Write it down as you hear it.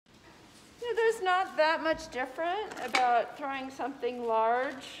there's not that much different about throwing something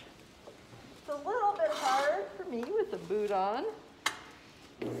large. It's a little bit hard for me with the boot on,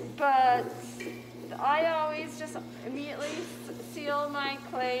 but I always just immediately seal my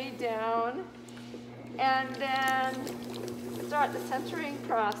clay down and then start the centering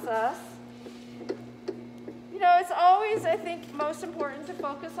process. You know, it's always, I think, most important to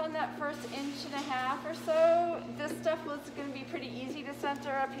focus on that first 1.5 inches or so. This stuff was going to be pretty easy to center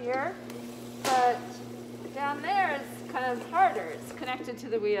up here, but down there it's kind of harder. It's connected to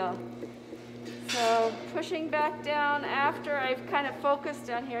the wheel. So pushing back down after I've kind of focused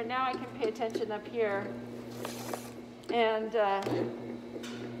down here, now I can pay attention up here. And kind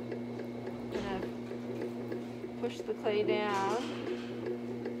of push the clay down.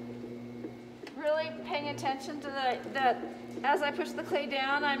 Really paying attention to that as I push the clay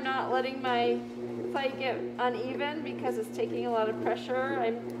down, I'm not letting my clay get uneven because it's taking a lot of pressure.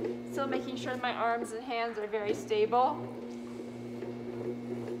 I'm still making sure my arms and hands are very stable.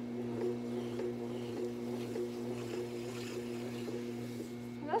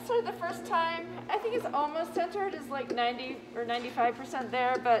 That's sort of the first time. I think it's almost centered. It's like 90 or 95%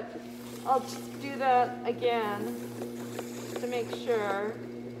 there, but I'll just do that again to make sure.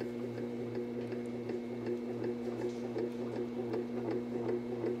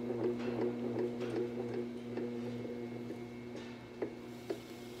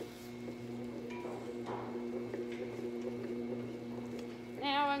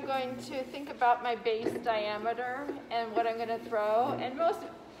 Now I'm going to think about my base diameter and what I'm going to throw. And most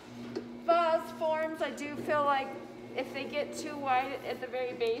vase forms, I do feel like if they get too wide at the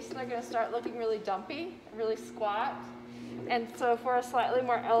very base, they're going to start looking really dumpy, really squat. And so for a slightly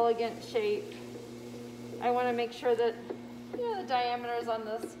more elegant shape, I want to make sure that, you know, the diameters on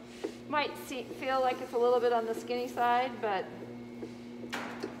this might feel like it's a little bit on the skinny side, but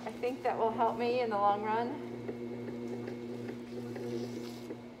I think that will help me in the long run.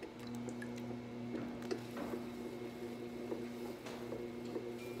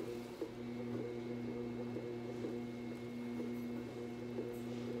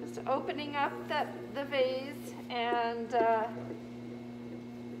 Opening up the vase, and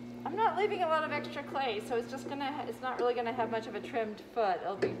I'm not leaving a lot of extra clay, so it's not really gonna have much of a trimmed foot.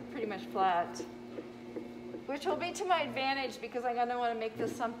 It'll be pretty much flat, which will be to my advantage because I'm gonna want to make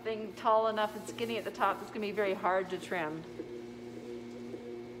this something tall enough and skinny at the top. It's gonna be very hard to trim.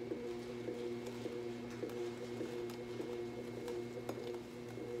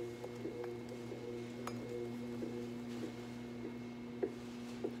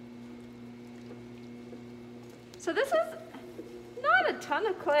 So this is not a ton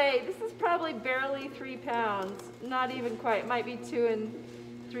of clay. This is probably barely 3 pounds. Not even quite, might be 2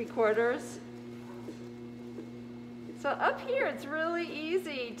 3/4. So up here, it's really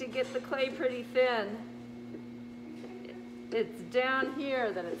easy to get the clay pretty thin. It's down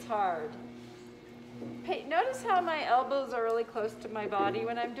here that it's hard. Notice how my elbows are really close to my body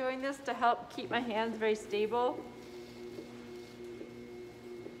when I'm doing this to help keep my hands very stable.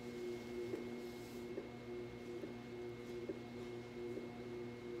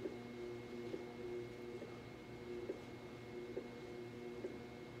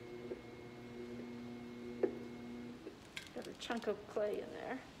 Chunk of clay in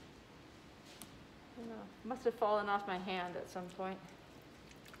there. I don't know, must have fallen off my hand at some point.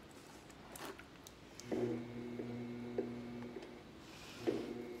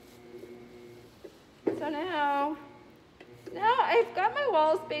 So now I've got my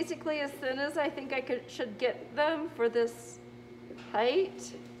walls basically as thin as I think I should get them for this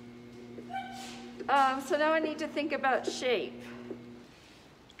height. So now I need to think about shape.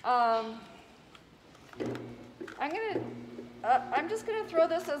 I'm just going to throw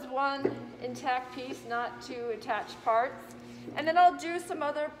this as one intact piece, not two attached parts. And then I'll do some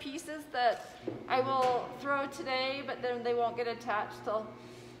other pieces that I will throw today, but then they won't get attached till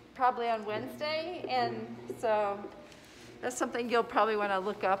probably on Wednesday. And so that's something you'll probably want to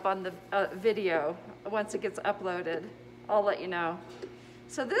look up on the video once it gets uploaded. I'll let you know.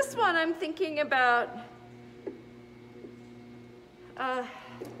 So this one I'm thinking about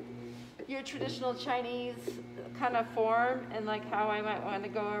your traditional Chinese kind of form and like how I might want to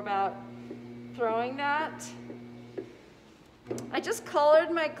go about throwing that. I just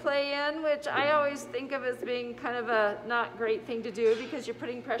colored my clay in, which I always think of as being kind of a not great thing to do because you're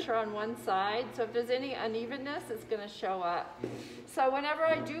putting pressure on one side. So if there's any unevenness, it's going to show up. So whenever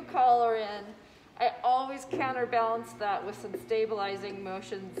I do color in, I always counterbalance that with some stabilizing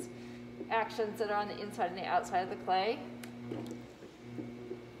actions that are on the inside and the outside of the clay.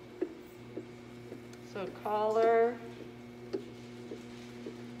 So collar,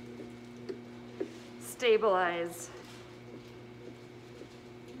 stabilize.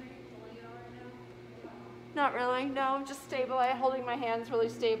 Not really, no, just stabilize, holding my hands really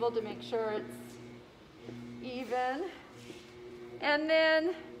stable to make sure it's even. And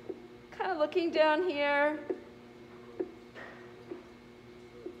then kind of looking down here,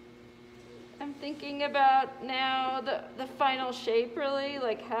 I'm thinking about now the final shape really,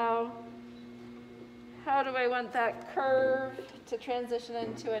 like how do I want that curve to transition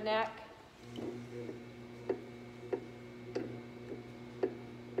into a neck?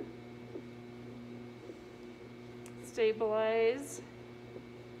 Stabilize.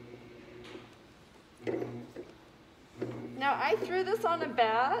 Now I threw this on a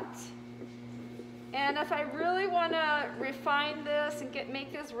bat, and if I really want to refine this and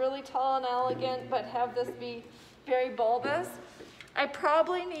make this really tall and elegant, but have this be very bulbous, I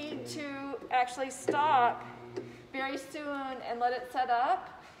probably need to actually stop very soon and let it set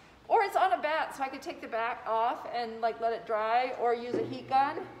up. Or it's on a bat, so I could take the bat off and like let it dry, or use a heat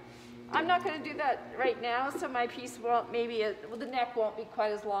gun. I'm not going to do that right now, so my piece won't, the neck won't be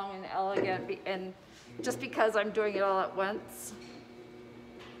quite as long and elegant, and just because I'm doing it all at once,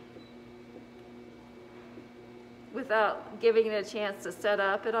 without giving it a chance to set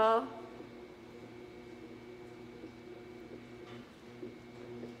up at all.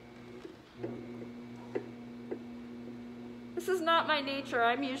 This is not my nature.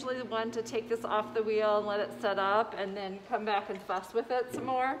 I'm usually the one to take this off the wheel and let it set up and then come back and fuss with it some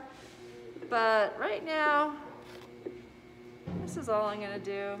more. But right now, this is all I'm gonna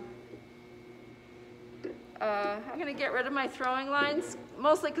do. I'm gonna get rid of my throwing lines,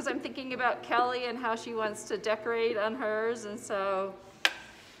 mostly because I'm thinking about Kelly and how she wants to decorate on hers, and so,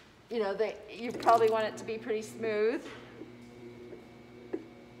 you know, you probably want it to be pretty smooth.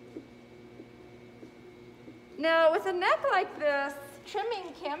 Now, with a neck like this,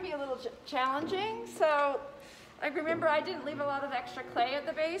 trimming can be a little challenging, so I remember I didn't leave a lot of extra clay at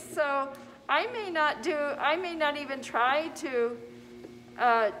the base, so I may not even try to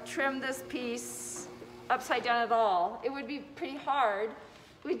trim this piece upside down at all. It would be pretty hard.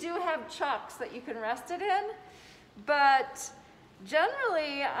 We do have chucks that you can rest it in, but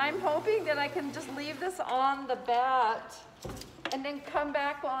generally I'm hoping that I can just leave this on the bat and then come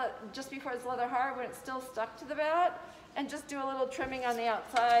back just before it's leather hard when it's still stuck to the bat, and just do a little trimming on the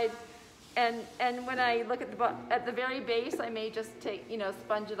outside. And when I look at the very base, I may just take,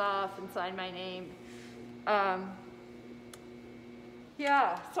 sponge it off and sign my name.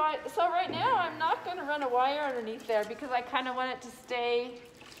 Yeah, so right now I'm not going to run a wire underneath there because I kind of want it to stay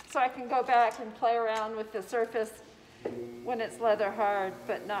so I can go back and play around with the surface when it's leather hard,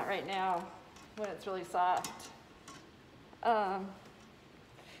 but not right now when it's really soft.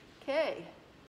 Okay.